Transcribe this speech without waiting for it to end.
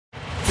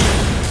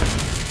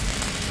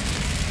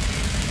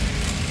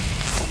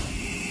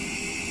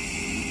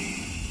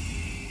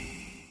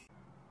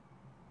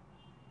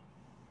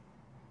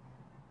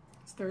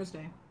It's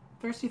Thursday.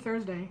 Thirsty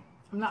Thursday.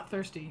 I'm not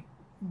thirsty,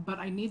 but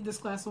I need this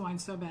glass of wine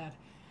so bad.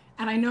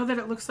 And I know that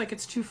it looks like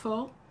it's too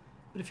full,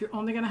 but if you're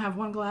only going to have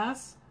one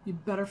glass, you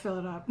better fill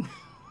it up.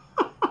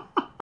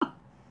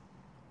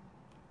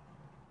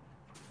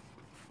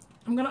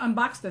 I'm going to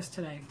unbox this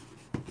today.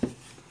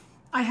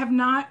 I have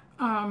not,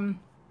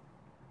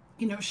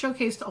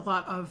 showcased a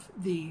lot of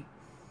the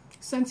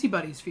Scentsy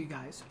buddies for you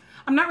guys.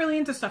 I'm not really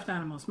into stuffed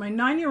animals. My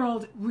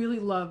 9-year-old really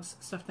loves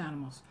stuffed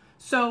animals.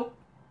 So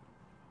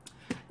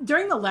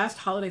during the last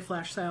holiday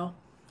flash sale,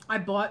 I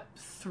bought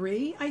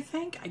 3, I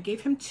think. I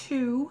gave him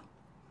 2.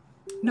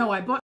 No,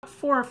 I bought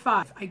 4 or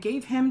 5. I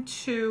gave him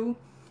 2,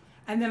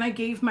 and then I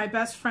gave my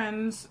best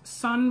friend's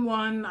son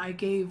 1. I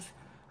gave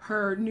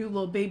her new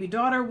little baby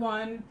daughter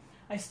 1.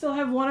 I still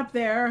have 1 up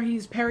there.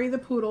 He's Perry the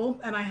Poodle,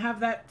 and I have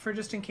that for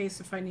just in case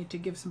if I need to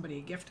give somebody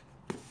a gift.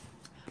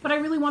 But I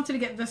really wanted to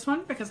get this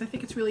one because I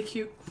think it's really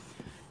cute.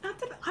 Not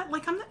that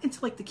I'm not into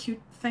like the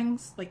cute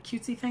things, like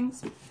cutesy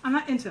things. I'm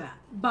not into that.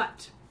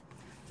 But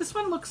this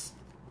one looks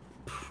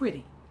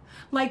pretty.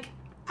 Like,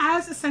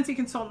 as a Scentsy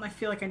consultant, I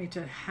feel like I need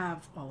to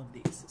have all of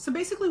these. So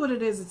basically what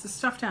it is, it's a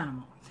stuffed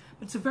animal.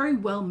 But it's a very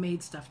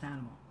well-made stuffed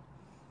animal.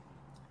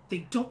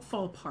 They don't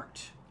fall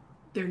apart.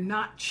 They're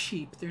not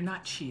cheap. They're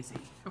not cheesy.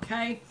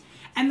 Okay?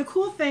 And the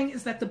cool thing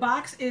is that the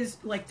box is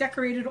like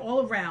decorated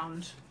all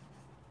around.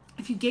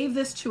 If you gave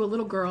this to a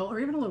little girl or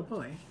even a little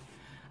boy,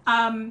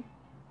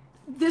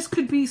 this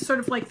could be sort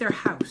of like their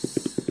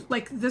house.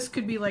 Like this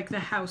could be like the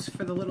house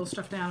for the little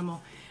stuffed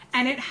animal.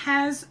 And it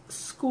has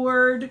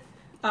scored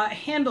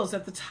handles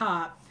at the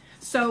top.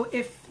 So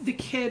if the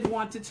kid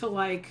wanted to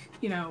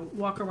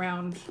walk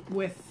around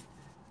with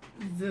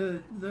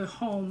the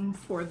home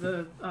for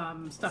the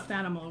stuffed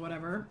animal or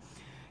whatever,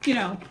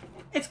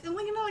 it's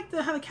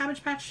like how the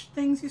Cabbage Patch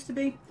things used to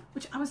be,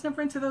 which I was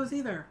never into those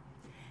either.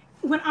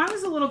 When I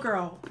was a little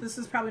girl, this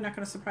is probably not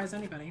going to surprise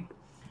anybody,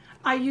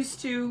 I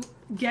used to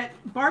get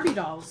Barbie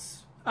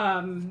dolls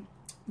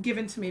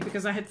given to me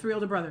because I had 3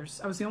 older brothers.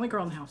 I was the only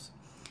girl in the house.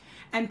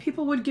 And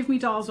people would give me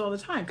dolls all the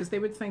time because they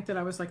would think that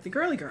I was like the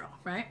girly girl,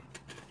 right?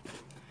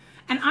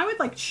 And I would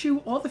like chew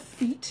all the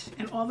feet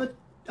and all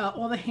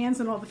the hands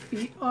and all the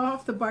feet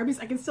off the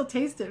Barbies. I can still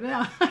taste it.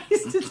 Yeah. I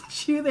used to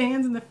chew the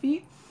hands and the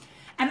feet.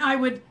 And I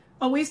would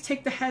always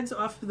take the heads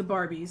off of the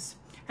Barbies.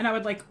 And I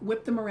would like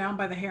whip them around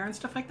by the hair and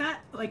stuff like that.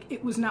 Like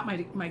it was not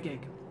my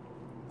gig.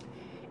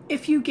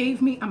 If you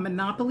gave me a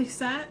Monopoly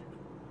set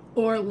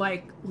or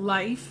like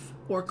Life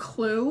or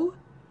Clue,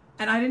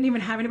 and I didn't even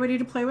have anybody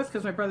to play with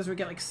because my brothers would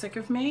get like sick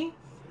of me,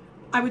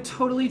 I would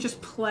totally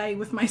just play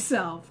with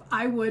myself.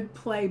 I would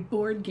play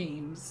board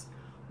games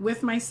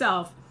with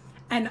myself.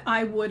 And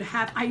I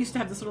used to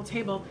have this little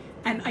table,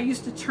 and I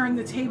used to turn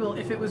the table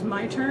if it was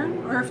my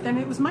turn, or if then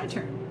it was my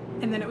turn.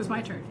 And then it was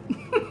my turn.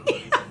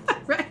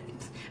 Right?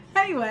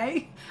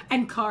 Anyway,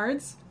 and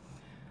cards.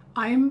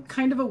 I'm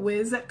kind of a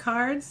whiz at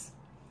cards.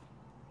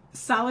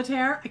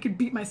 Solitaire, I could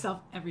beat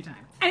myself every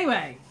time.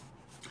 Anyway,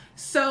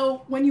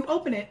 so when you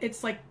open it,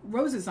 it's like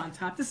roses on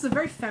top. This is a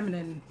very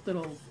feminine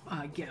little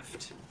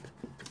gift.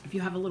 If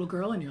you have a little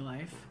girl in your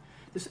life,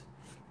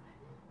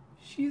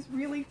 she's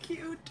really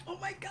cute. Oh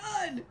my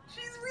God,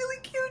 she's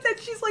really cute, and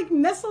she's like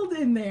nestled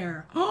in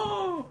there.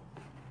 Oh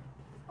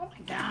my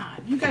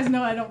God. You guys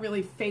know I don't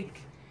really fake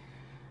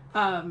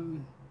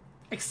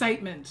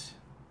excitement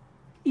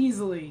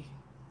easily.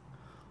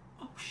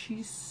 Oh,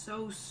 she's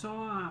so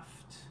soft.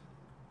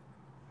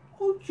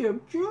 Oh, she's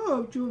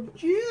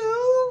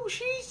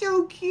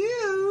so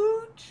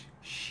cute.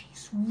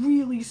 She's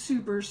really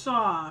super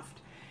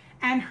soft.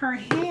 And her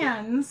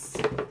hands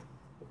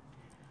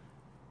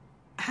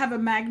have a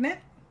magnet.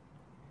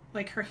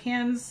 Like her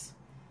hands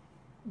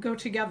go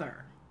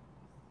together.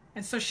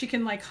 And so she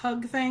can like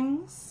hug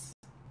things.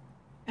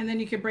 And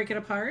then you can break it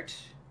apart.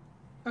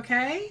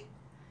 Okay?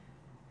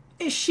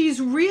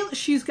 She's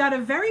got a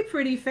very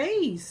pretty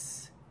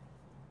face.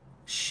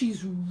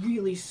 She's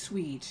really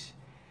sweet.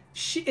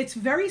 It's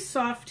very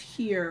soft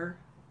here,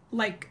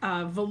 like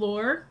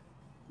velour,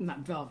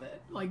 not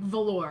velvet, like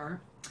velour.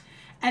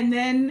 And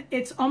then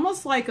it's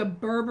almost like a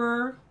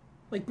Berber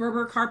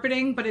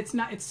carpeting, but it's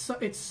not. It's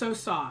so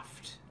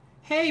soft.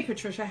 Hey,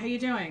 Patricia, how you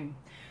doing?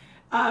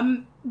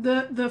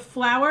 The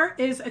flower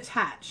is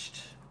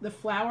attached. The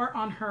flower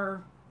on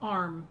her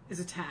arm is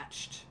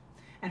attached,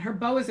 and her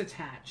bow is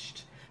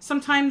attached.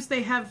 Sometimes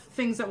they have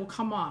things that will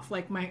come off,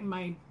 like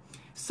my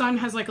son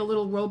has like a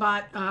little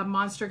robot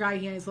monster guy.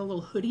 He has a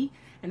little hoodie,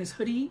 and his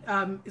hoodie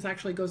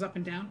goes up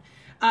and down.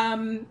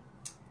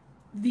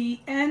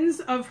 The ends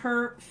of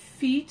her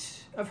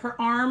feet, of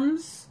her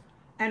arms,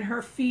 and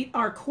her feet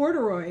are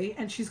corduroy,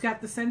 and she's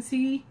got the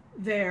Scentsy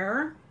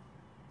there.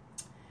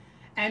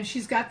 And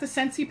she's got the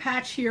Scentsy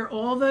patch here.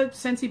 All the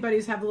Scentsy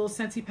buddies have a little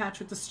Scentsy patch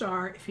with the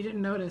star. If you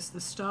didn't notice,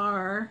 the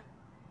star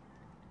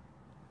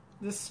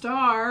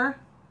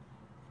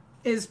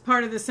is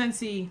part of the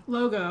Scentsy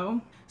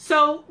logo.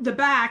 So the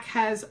back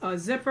has a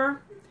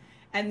zipper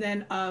and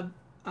then a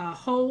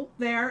hole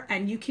there,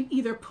 and you can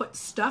either put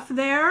stuff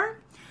there.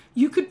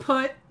 This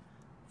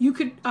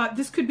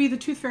could be the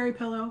Tooth Fairy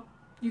pillow.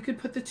 You could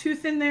put the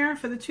tooth in there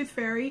for the tooth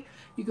fairy.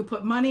 You could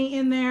put money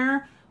in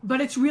there,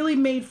 but it's really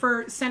made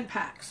for scent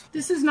packs.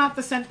 This is not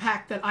the scent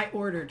pack that I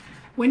ordered.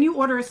 When you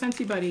order a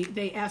Scentsy Buddy,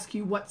 they ask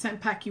you what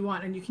scent pack you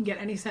want, and you can get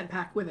any scent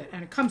pack with it,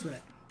 and it comes with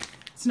it.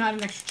 It's not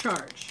an extra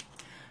charge.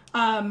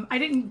 I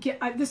didn't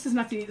get, this is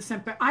not the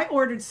scent pack. I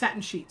ordered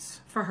satin sheets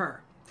for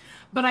her,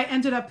 but I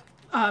ended up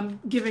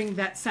giving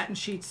that satin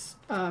sheets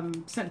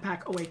scent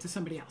pack away to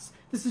somebody else.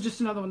 This is just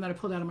another one that I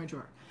pulled out of my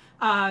drawer.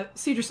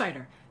 Cedar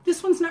cider.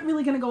 This one's not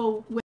really going to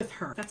go with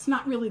her. That's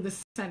not really the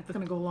scent that's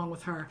going to go along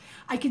with her.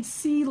 I could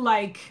see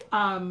like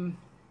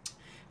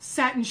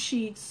satin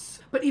sheets,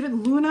 but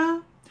even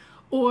Luna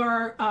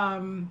or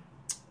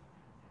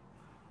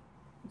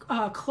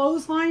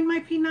clothesline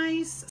might be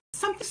nice.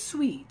 Something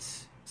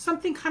sweet,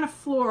 something kind of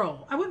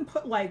floral. I wouldn't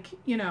put like,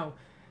 you know,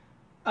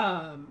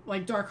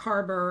 like Dark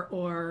Harbor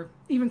or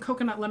even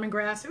coconut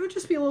lemongrass. It would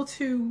just be a little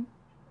too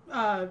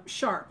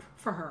sharp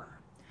for her.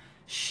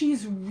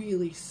 She's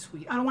really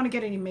sweet. I don't want to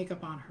get any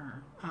makeup on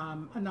her.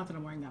 Not that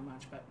I'm wearing that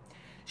much, but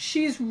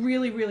she's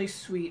really, really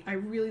sweet. I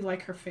really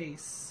like her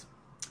face.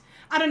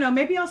 I don't know.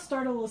 Maybe I'll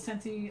start a little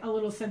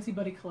Scentsy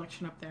Buddy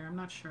collection up there. I'm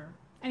not sure.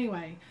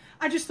 Anyway,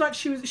 I just thought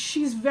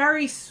she's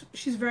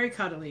very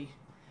cuddly.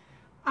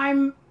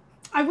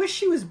 I wish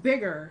she was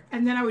bigger,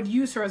 and then I would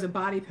use her as a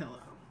body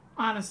pillow,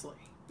 honestly,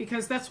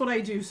 because that's what I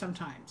do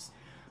sometimes.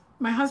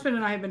 My husband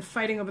and I have been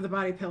fighting over the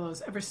body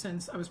pillows ever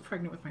since I was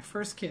pregnant with my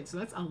first kid. So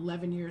that's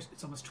 11 years.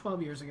 It's almost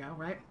 12 years ago,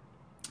 right?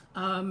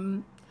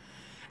 And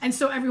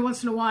so every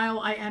once in a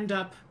while, I end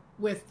up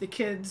with the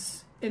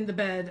kids in the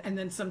bed, and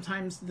then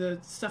sometimes the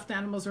stuffed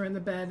animals are in the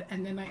bed,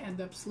 and then I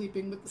end up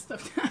sleeping with the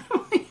stuffed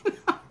animal.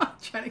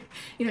 Trying to,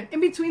 you know, in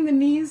between the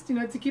knees, you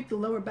know, to keep the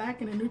lower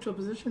back in a neutral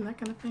position, that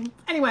kind of thing.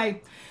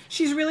 Anyway,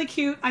 she's really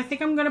cute. I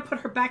think I'm going to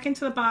put her back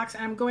into the box,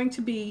 and I'm going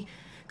to be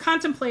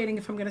contemplating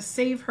if I'm going to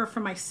save her for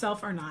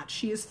myself or not.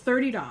 She is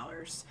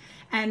 $30.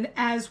 And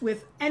as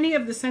with any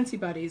of the Scentsy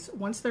Buddies,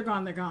 once they're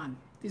gone, they're gone.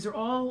 These are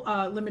all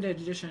limited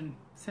edition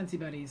Scentsy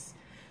Buddies.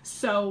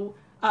 So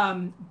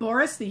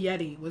Boris the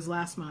Yeti was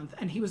last month,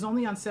 and he was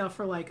only on sale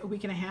for like a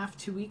week and a half,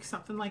 2 weeks,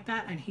 something like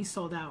that, and he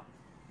sold out.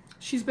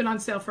 She's been on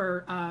sale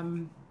for,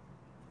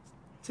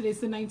 today's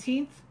the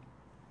 19th,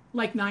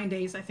 like 9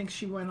 days. I think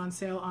she went on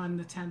sale on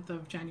the 10th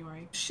of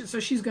January. So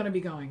she's going to be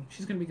going.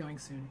 She's going to be going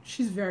soon.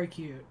 She's very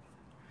cute.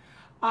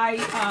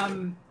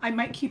 I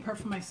might keep her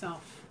for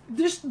myself.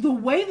 Just the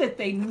way that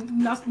they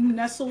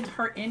nestled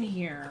her in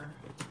here.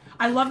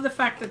 I love the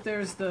fact that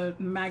there's the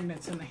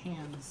magnets in the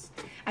hands.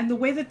 And the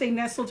way that they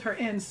nestled her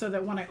in so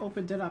that when I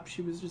opened it up,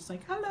 she was just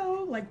like,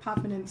 hello, like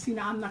popping in. See,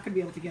 now I'm not going to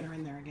be able to get her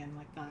in there again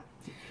like that.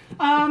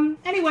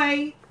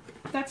 Anyway,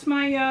 that's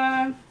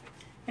my,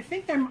 I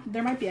think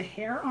there might be a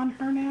hair on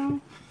her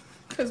now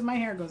because my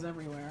hair goes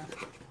everywhere.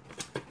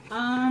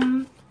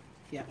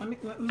 Yeah, let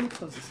me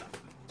close this up.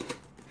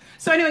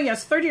 So anyway,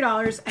 yes,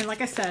 $30. And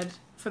like I said,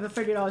 for the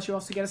 $30, you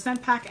also get a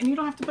scent pack, and you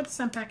don't have to put the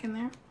scent pack in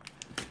there.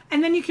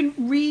 And then you can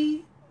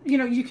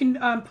you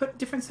can put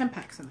different scent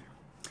packs in there.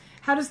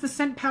 How does the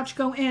scent pouch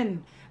go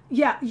in?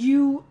 Yeah,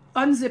 you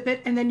unzip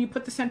it, and then you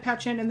put the scent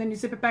pouch in, and then you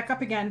zip it back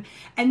up again.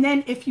 And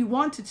then if you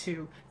wanted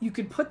to, you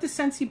could put the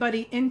Scentsy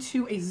Buddy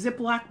into a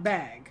Ziploc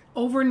bag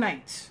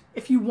overnight.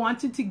 If you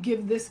wanted to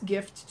give this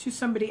gift to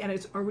somebody and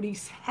it's already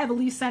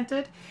heavily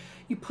scented,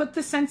 you put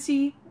the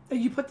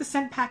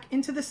scent pack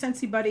into the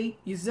Scentsy Buddy,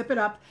 you zip it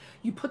up,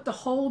 you put the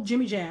whole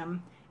Jimmy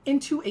Jam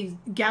into a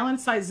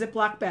gallon-sized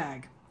Ziploc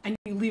bag, and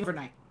you leave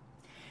overnight.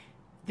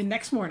 The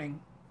next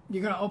morning,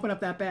 you're going to open up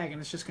that bag,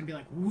 and it's just going to be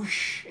like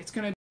whoosh. It's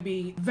going to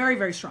be very,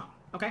 very strong,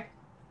 okay?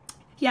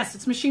 Yes,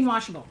 it's machine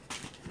washable.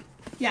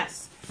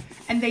 Yes.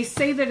 And they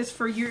say that it's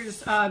for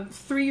years,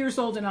 3 years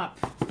old and up.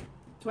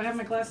 Do I have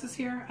my glasses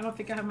here? I don't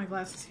think I have my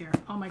glasses here.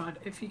 Oh my God.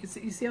 If you can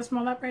see, you see how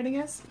small that writing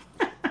is?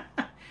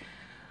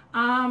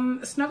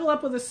 Snuggle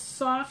up with a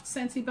soft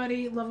Scentsy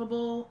Buddy,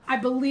 lovable. I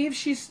believe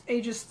she's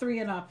ages 3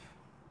 and up.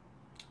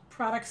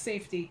 Product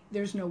safety.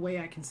 There's no way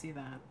I can see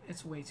that.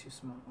 It's way too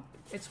small.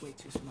 It's way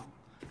too small.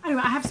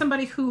 Anyway, I have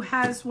somebody who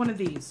has one of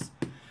these.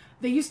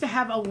 They used to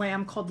have a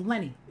lamb called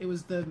Lenny. It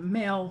was the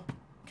male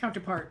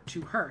counterpart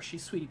to her.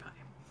 She's Sweetie Pie.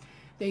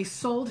 They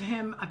sold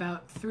him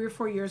about 3 or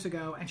 4 years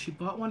ago, and she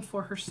bought one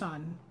for her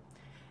son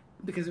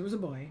because it was a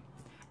boy.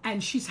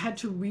 And she's had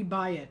to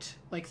rebuy it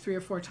like 3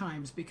 or 4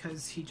 times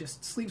because he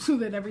just sleeps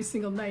with it every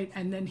single night.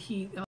 And then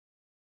he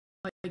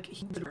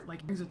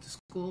brings it to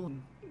school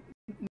and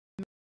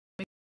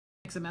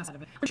makes a mess out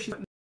of it. She's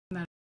putting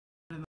that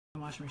in the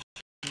washing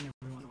machine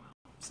every once in a while.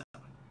 So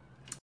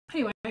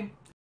anyway, does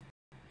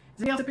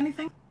anybody else have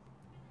anything?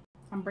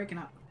 I'm breaking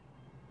up.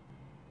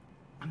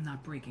 I'm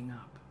not breaking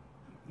up.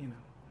 You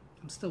know,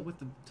 I'm still with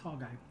the tall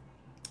guy.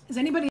 Is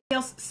anybody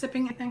else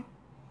sipping anything?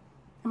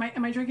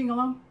 Am I drinking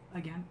alone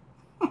again?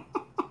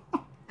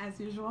 As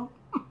usual.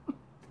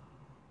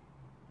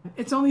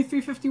 It's only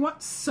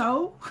 3:51.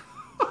 So?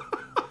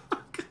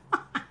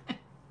 God.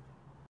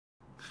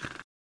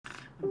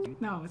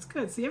 No, it's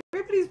good. See,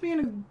 everybody's being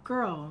a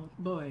girl,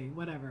 boy,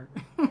 whatever.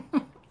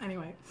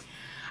 Anyway.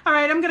 All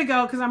right, I'm going to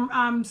go because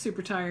I'm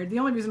super tired. The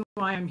only reason why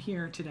Why I'm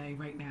here today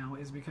right now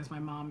is because my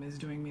mom is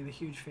doing me the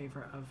huge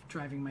favor of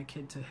driving my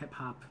kid to hip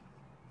hop.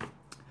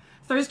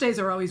 Thursdays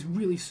are always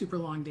really super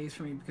long days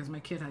for me because my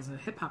kid has a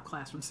hip hop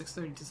class from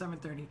 6:30 to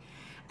 7:30,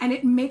 and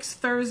it makes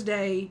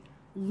Thursday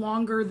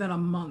longer than a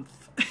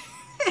month.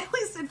 At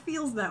least it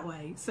feels that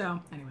way.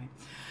 So anyway.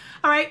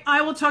 All right,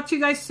 I will talk to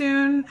you guys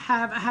soon.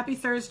 Have a happy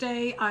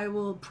Thursday. I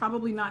will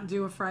probably not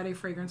do a Friday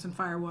fragrance and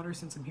firewater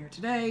since I'm here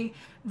today.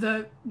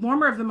 The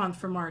warmer of the month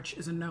for March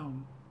is a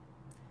gnome.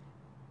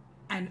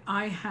 And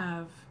I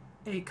have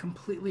a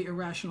completely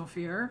irrational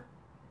fear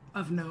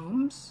of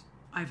gnomes.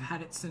 I've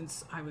had it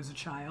since I was a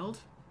child.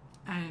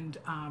 And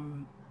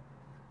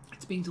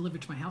it's being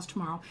delivered to my house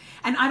tomorrow.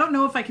 And I don't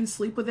know if I can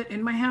sleep with it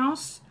in my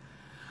house.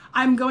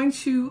 I'm going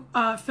to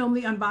film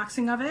the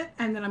unboxing of it,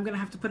 and then I'm going to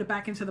have to put it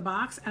back into the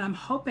box, and I'm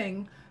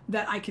hoping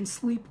that I can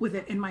sleep with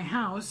it in my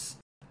house.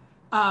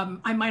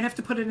 I might have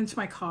to put it into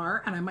my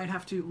car, and I might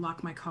have to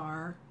lock my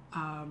car.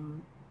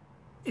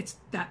 It's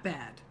that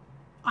bad.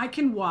 I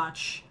can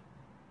watch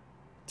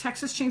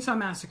Texas Chainsaw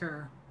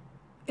Massacre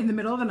in the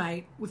middle of the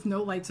night with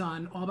no lights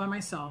on, all by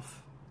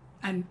myself,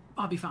 and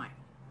I'll be fine.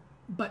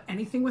 But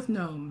anything with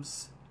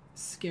gnomes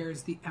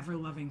scares the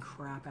ever-loving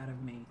crap out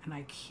of me, and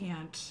I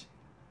can't...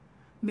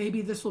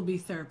 Maybe this will be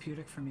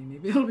therapeutic for me.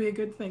 Maybe it'll be a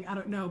good thing. I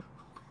don't know.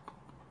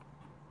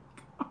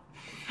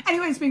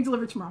 Anyway, it's being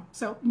delivered tomorrow.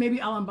 So maybe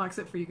I'll unbox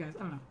it for you guys.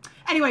 I don't know.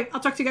 Anyway, I'll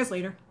talk to you guys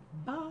later.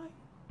 Bye.